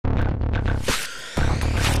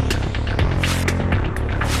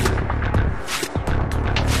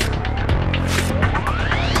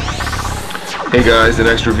Hey guys, the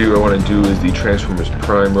next review I want to do is the Transformers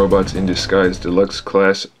Prime Robots in Disguise Deluxe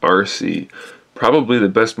Class ARCEE. Probably the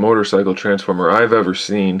best motorcycle transformer I've ever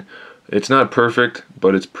seen. It's not perfect,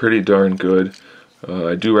 but it's pretty darn good.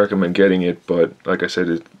 I do recommend getting it, but like I said,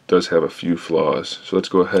 it does have a few flaws. So let's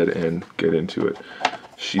go ahead and get into it.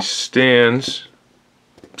 She stands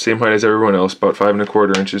same height as everyone else, about 5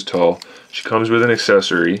 1/4 inches tall. She comes with an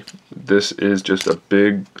accessory. This is just a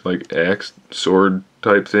big, like, axe, sword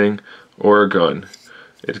type thing, or a gun.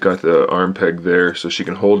 It's got the arm peg there, so she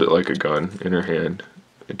can hold it like a gun in her hand.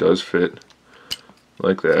 It does fit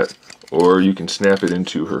like that. Or you can snap it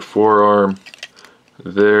into her forearm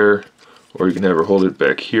there, or you can have her hold it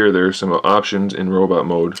back here. There are some options in robot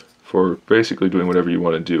mode for basically doing whatever you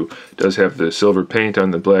want to do. It does have the silver paint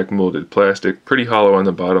on the black molded plastic, pretty hollow on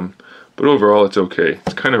the bottom, but overall it's okay.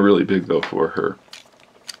 It's kind of really big though for her.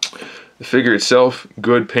 The figure itself,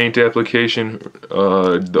 good paint application.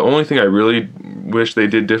 The only thing I really wish they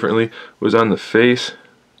did differently was on the face.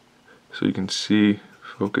 So you can see,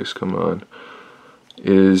 focus, come on.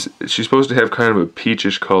 Is she's supposed to have kind of a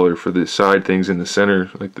peachish color for the side things in the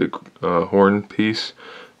center, like the horn piece,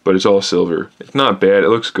 but it's all silver. It's not bad, it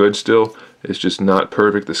looks good still, it's just not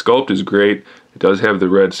perfect. The sculpt is great, it does have the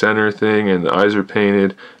red center thing, and the eyes are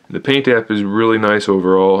painted. The paint app is really nice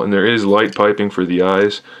overall, and there is light piping for the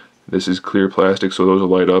eyes. This is clear plastic, so those will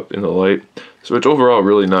light up in the light. So it's overall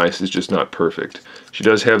really nice, it's just not perfect. She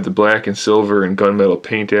does have the black and silver and gunmetal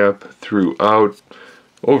paint app throughout.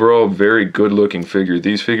 Overall, very good looking figure.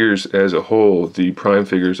 These figures as a whole, the Prime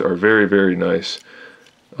figures, are very, very nice.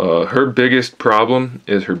 Her biggest problem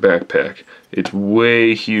is her backpack. It's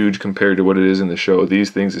way huge compared to what it is in the show. These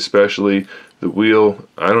things, especially the wheel,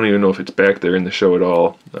 I don't even know if it's back there in the show at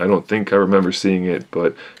all. I don't think I remember seeing it,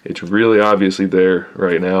 but it's really obviously there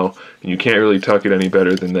right now, and you can't really tuck it any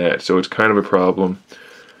better than that, so it's kind of a problem.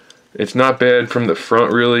 It's not bad from the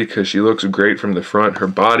front really, because she looks great from the front. Her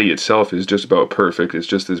body itself is just about perfect. It's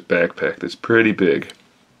just this backpack that's pretty big.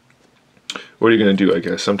 What are you going to do, I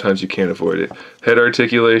guess? Sometimes you can't avoid it. Head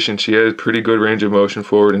articulation, she has pretty good range of motion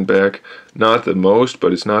forward and back. Not the most,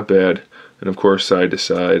 but it's not bad. And of course, side to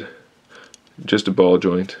side. Just a ball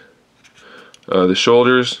joint. The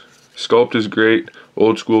shoulders, sculpt is great.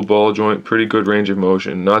 Old school ball joint, pretty good range of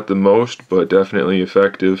motion. Not the most, but definitely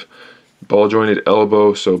effective. Ball jointed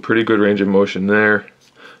elbow, so pretty good range of motion there.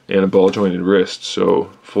 And a ball jointed wrist,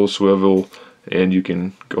 so full swivel, and you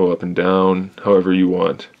can go up and down however you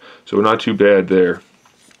want. So not too bad there.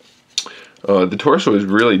 The torso is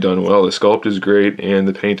really done well. The sculpt is great and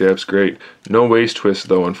the paint app's great. No waist twist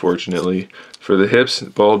though, unfortunately. For the hips,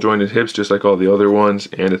 ball jointed hips just like all the other ones,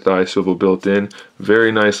 and a thigh swivel built in.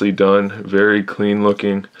 Very nicely done, very clean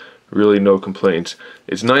looking. Really no complaints.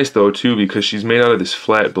 It's nice though too because she's made out of this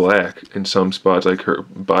flat black in some spots, like her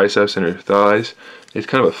biceps and her thighs. It's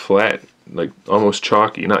kind of a flat, like almost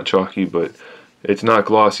chalky, not chalky, but it's not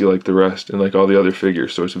glossy like the rest and like all the other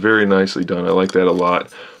figures, so it's very nicely done. I like that a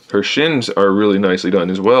lot. Her shins are really nicely done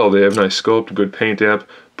as well. They have nice sculpt, good paint app,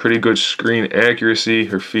 pretty good screen accuracy.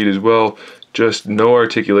 Her feet as well. Just no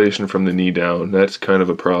articulation from the knee down. That's kind of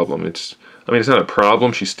a problem. It's not a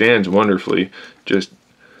problem. She stands wonderfully. Just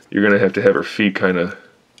you're going to have her feet kind of,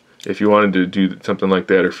 if you wanted to do something like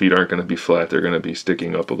that, her feet aren't going to be flat. They're going to be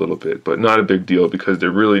sticking up a little bit, but not a big deal because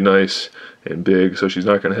they're really nice and big, so she's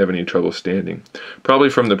not going to have any trouble standing. Probably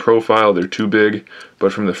from the profile, they're too big,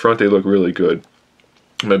 but from the front, they look really good.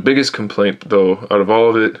 My biggest complaint, though, out of all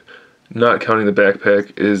of it, not counting the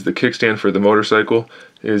backpack, is the kickstand for the motorcycle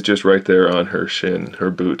is just right there on her shin,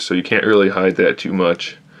 her boot, so you can't really hide that too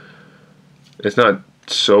much. It's not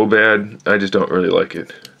so bad, I just don't really like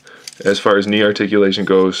it. As far as knee articulation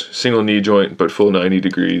goes, single knee joint, but full 90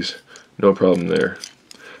 degrees. No problem there.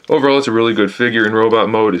 Overall, it's a really good figure in robot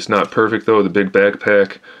mode. It's not perfect, though. The big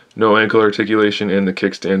backpack, no ankle articulation, and the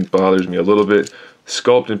kickstand bothers me a little bit.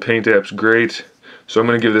 Sculpt and paint app's great. So I'm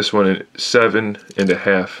going to give this one a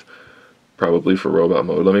 7.5, probably for robot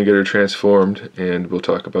mode. Let me get her transformed, and we'll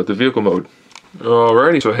talk about the vehicle mode.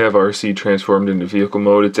 Alrighty, so I have ARCEE transformed into vehicle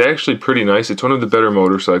mode. It's actually pretty nice. It's one of the better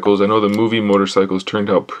motorcycles. I know the movie motorcycles turned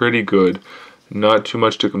out pretty good. Not too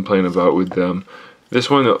much to complain about with them. This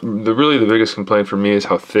one, really the biggest complaint for me is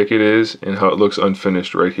how thick it is and how it looks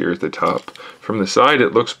unfinished right here at the top. From the side,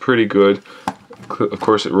 it looks pretty good. Of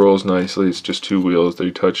course, it rolls nicely. It's just two wheels.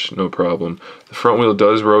 They touch, no problem. The front wheel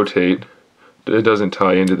does rotate. It doesn't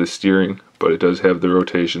tie into the steering, but it does have the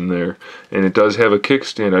rotation there. And it does have a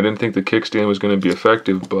kickstand. I didn't think the kickstand was going to be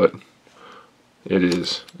effective, but it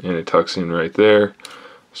is. And it tucks in right there.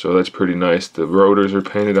 So that's pretty nice. The rotors are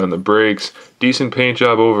painted on the brakes. Decent paint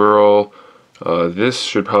job overall. This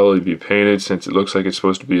should probably be painted since it looks like it's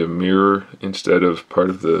supposed to be a mirror instead of part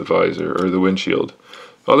of the visor or the windshield.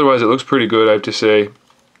 Otherwise, it looks pretty good, I have to say.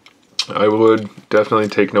 I would definitely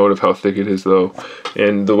take note of how thick it is though.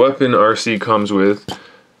 And the weapon ARCEE comes with,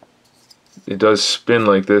 it does spin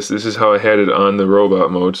like this. This is how I had it on the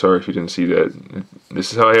robot mode. Sorry if you didn't see that.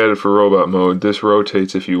 This is how I had it for robot mode. This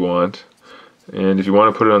rotates if you want. And if you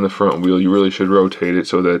want to put it on the front wheel, you really should rotate it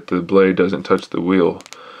so that the blade doesn't touch the wheel.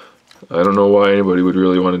 I don't know why anybody would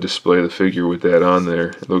really want to display the figure with that on there.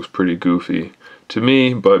 It looks pretty goofy to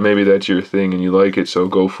me, but maybe that's your thing and you like it, so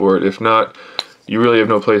go for it. If not, you really have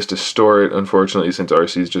no place to store it, unfortunately, since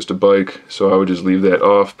ARCEE is just a bike, so I would just leave that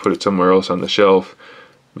off, put it somewhere else on the shelf,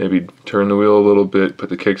 maybe turn the wheel a little bit, put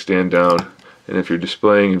the kickstand down, and if you're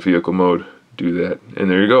displaying in vehicle mode, do that. And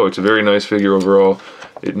there you go. It's a very nice figure overall.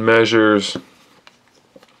 It measures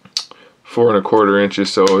 4 1/4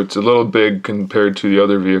 inches, so it's a little big compared to the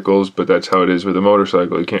other vehicles, but that's how it is with a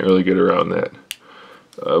motorcycle. You can't really get around that.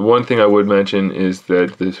 One thing I would mention is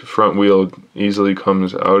that the front wheel easily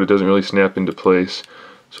comes out. It doesn't really snap into place,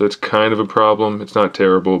 so it's kind of a problem. It's not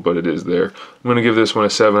terrible, but it is there. I'm going to give this one a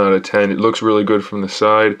 7 out of 10. It looks really good from the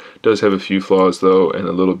side. It does have a few flaws though, and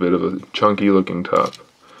a little bit of a chunky looking top.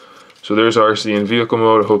 So there's ARCEE in vehicle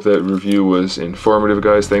mode. I hope that review was informative,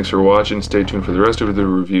 guys. Thanks for watching. Stay tuned for the rest of the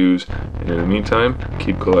reviews. And in the meantime,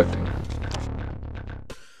 keep collecting.